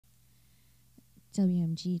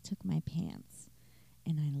WMG took my pants,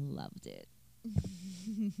 and I loved it.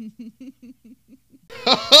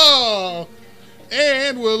 Oh,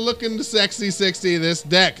 and we're looking to sexy 60 this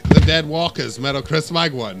deck. The Dead Walkers, Metal Chris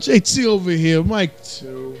Mike 1. JT over here, Mike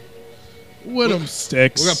 2. With them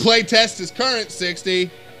sticks. We're going to play test his current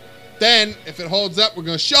 60. Then, if it holds up, we're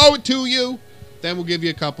going to show it to you. Then we'll give you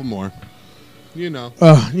a couple more. You know.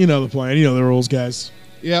 You know the plan. You know the rules, guys.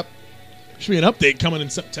 Yep. Should be an update coming in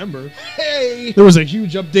September. Hey! There was a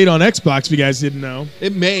huge update on Xbox, if you guys didn't know.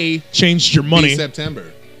 It may changed your money. be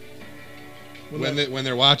September. When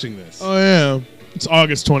they're watching this. Oh, yeah. It's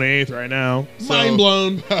August 28th right now. So, mind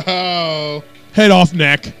blown. Oh. Head off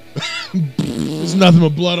neck. There's nothing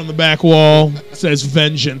but blood on the back wall. It says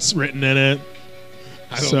vengeance written in it.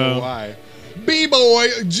 I don't know why. B-Boy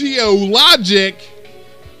Geologic.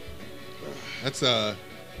 That's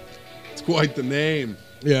it's quite the name.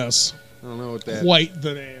 Yes. I don't know what that. Quite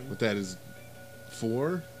the name. What that is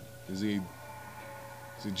for? Is he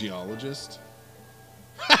a geologist?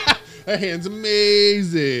 That hand's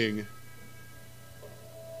amazing.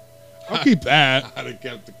 I'll keep that. I'd have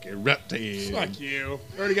kept the corrupted. Fuck you.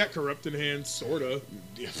 I already got corrupted hands, sorta.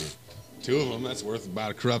 Two of them. That's worth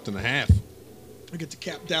about a corrupt and a half. I get to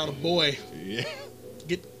cap down a boy. Yeah.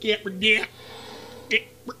 Get cap down.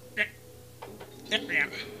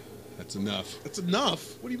 That's enough. That's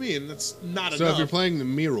enough. What do you mean? That's not enough. So if you're playing the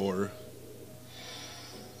mirror,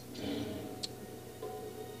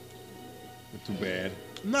 not too bad.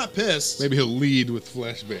 I'm not pissed. Maybe he'll lead with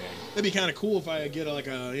flashbang. That'd be kind of cool if I get the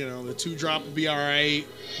 2-drop would be all right.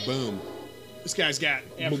 Boom. This guy's got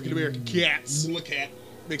African American cats. Look at.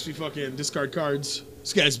 Makes me fucking discard cards.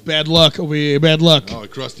 This guy's bad luck over here. Bad luck. Oh,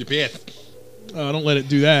 it crossed your path. Don't let it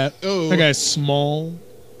do that. Oh. That guy's small.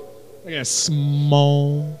 That guy's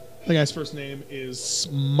small. That guy's first name is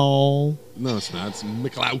Small. No, it's not. It's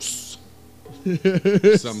Miklaus.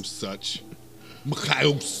 Some such.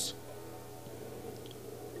 Miklaus.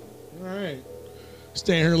 All right.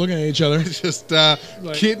 Standing here looking at each other. Just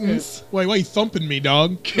kittens. Hey, why you thumping me,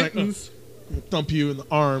 dog? Kittens. Thump you in the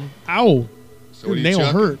arm. Ow. So Your what are you nail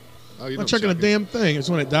chucking? hurt. Oh, you I'm not don't chucking a chuck it. damn thing. It's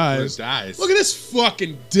when it dies. When it dies. Look at this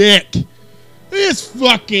fucking dick. Look at this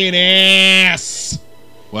fucking ass.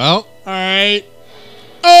 Well. All right.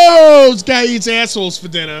 Oh, this guy eats assholes for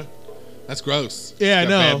dinner. That's gross. Yeah, I Got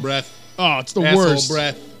know. Bad breath. Oh, it's the Asshole worst.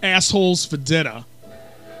 breath. Assholes for dinner.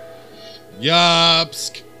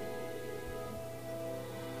 Yupsk.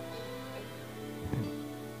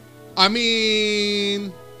 I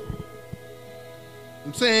mean,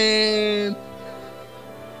 I'm saying,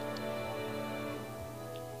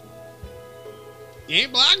 you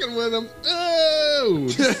ain't blocking with him. Oh,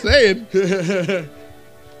 just saying.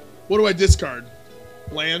 What do I discard?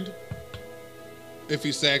 Land? If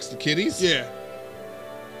he sacks the kitties? Yeah.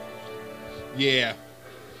 Yeah.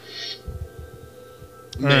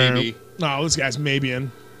 Maybe. No, this guy's maybe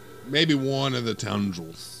in. Maybe one of the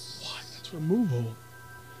tundrils. What? That's removal.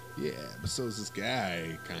 Yeah, but so is this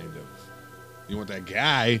guy, kind of. You want that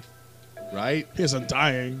guy, right? He has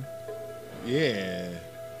Undying. Yeah.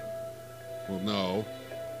 Well, no.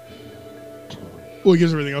 Well, he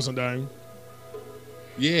gives everything else Undying.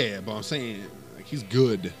 Yeah, but I'm saying, like, he's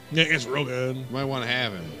good. Yeah, it's real good. You might want to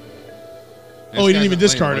have him. Oh, he didn't even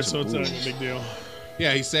This guy's discard it, not so it's playing not a a big deal.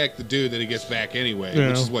 Yeah, he sacked the dude that he gets back anyway, Yeah.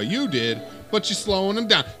 which is what you did, but you're slowing him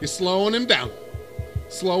down. You're slowing him down.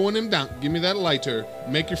 Slowing him down. Give me that lighter.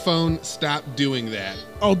 Make your phone stop doing that.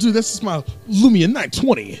 Oh, dude, this is my Lumia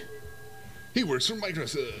 920. He works for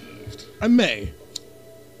Microsoft. I may.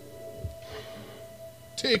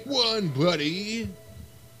 Take one, buddy.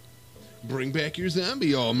 Bring back your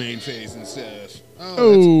zombie all main phase and stuff.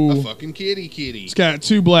 Oh, that's a fucking kitty. It's got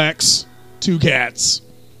 2 blacks, 2 cats.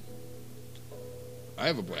 I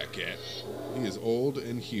have a black cat. He is old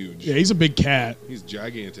and huge. Yeah, he's a big cat. He's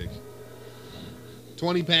gigantic.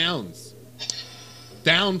 20 pounds.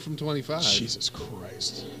 Down from 25. Jesus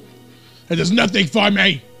Christ. It does nothing for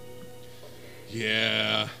me.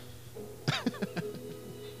 Yeah.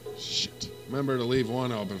 Shit. Remember to leave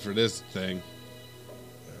one open for this thing.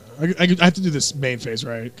 I have to do this main phase,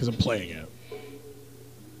 right? Because I'm playing it.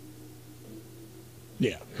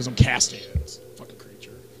 Yeah, because I'm casting it. It's a fucking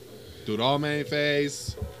creature. Do it all main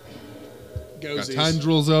phase. Got Goesies.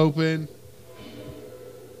 tundrils open.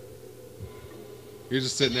 You're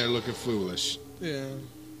just sitting there looking foolish. Yeah.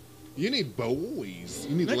 You need boys.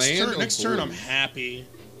 You need Next land. turn, or next turn, I'm boys? happy.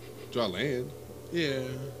 Draw land. Yeah.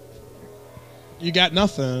 You got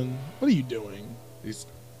nothing. What are you doing? He's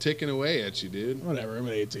ticking away at you, dude. Whatever. I'm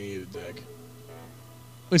an 18 eat a dick.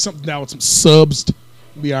 At least something down with some subs.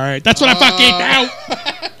 Be all right. That's what I fucking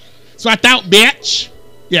thought. That's what I thought, bitch.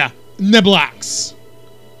 Yeah. Neblox.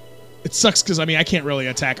 It sucks because, I mean, I can't really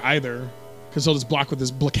attack either. Because he'll just block with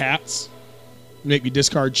his Blacats. Make me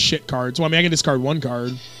discard shit cards. Well, I mean, I can discard one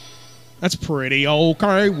card. That's pretty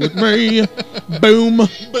okay with me. Boom.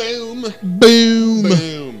 Boom. Boom.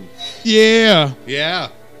 Boom. Yeah. Yeah.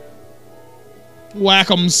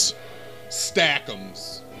 Whack'ems.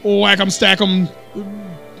 Stack'ems. Whack'em, stack'em.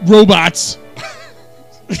 Robots.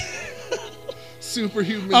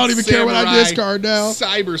 Superhuman. I don't even care what I Samurai discard now.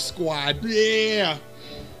 Cyber Squad. Yeah.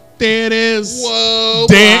 There it is. Whoa.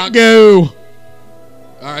 Dant block. go.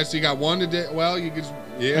 All right, so you got one to well, you could.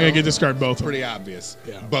 Yeah. I can discard both. Of them. Pretty obvious.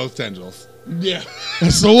 Yeah. Both tendrils. Yeah.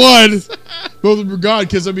 That's the one. Both of them are gone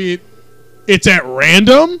because, I mean, it's at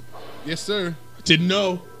random. Yes, sir. Didn't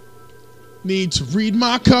know. Need to read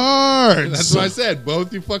my cards. That's what I said.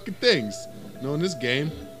 Both your fucking things. No, in this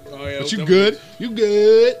game. Oh, yeah. But you good. You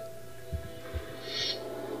good.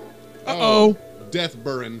 Uh-oh. Death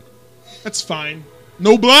burn. That's fine.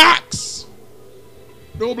 No blocks.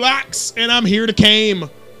 No blocks. And I'm here to came.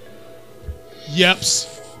 Yeps.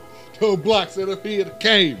 No blocks that up here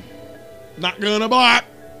came. Not gonna block.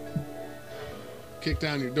 Kick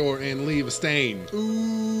down your door and leave a stain.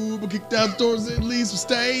 Ooh, but kick down doors and leave some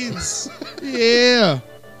stains. Yeah.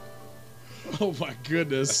 Oh my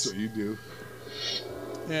goodness. That's what you do.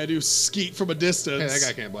 Yeah, I do skeet from a Hey, distance. that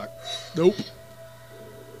guy can't block. Nope.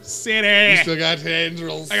 City. You still got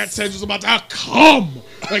tendrils. I got tendrils about to come.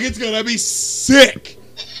 Like it's gonna be sick.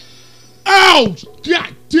 Ow!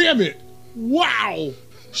 God damn it! Wow!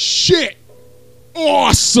 Shit!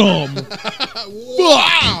 Awesome!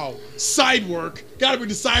 Wow! Side work. Gotta be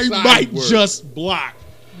the side. Side Might work. just block.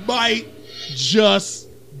 Might just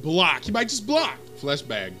block. He might just block. Flesh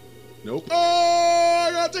bag. Nope. Oh,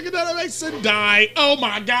 I gotta take another Mason die. Oh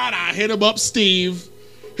my god, I hit him up, Steve.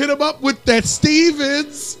 Hit him up with that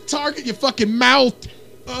Stevens. Target your fucking mouth.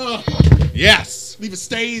 Yes. Leave a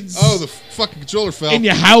stains. Oh, the fucking controller fell. in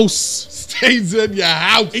your house. Stains in your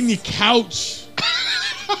house. In your couch.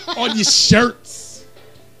 On your shirts.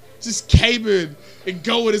 Just came in and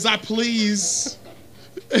going as I please.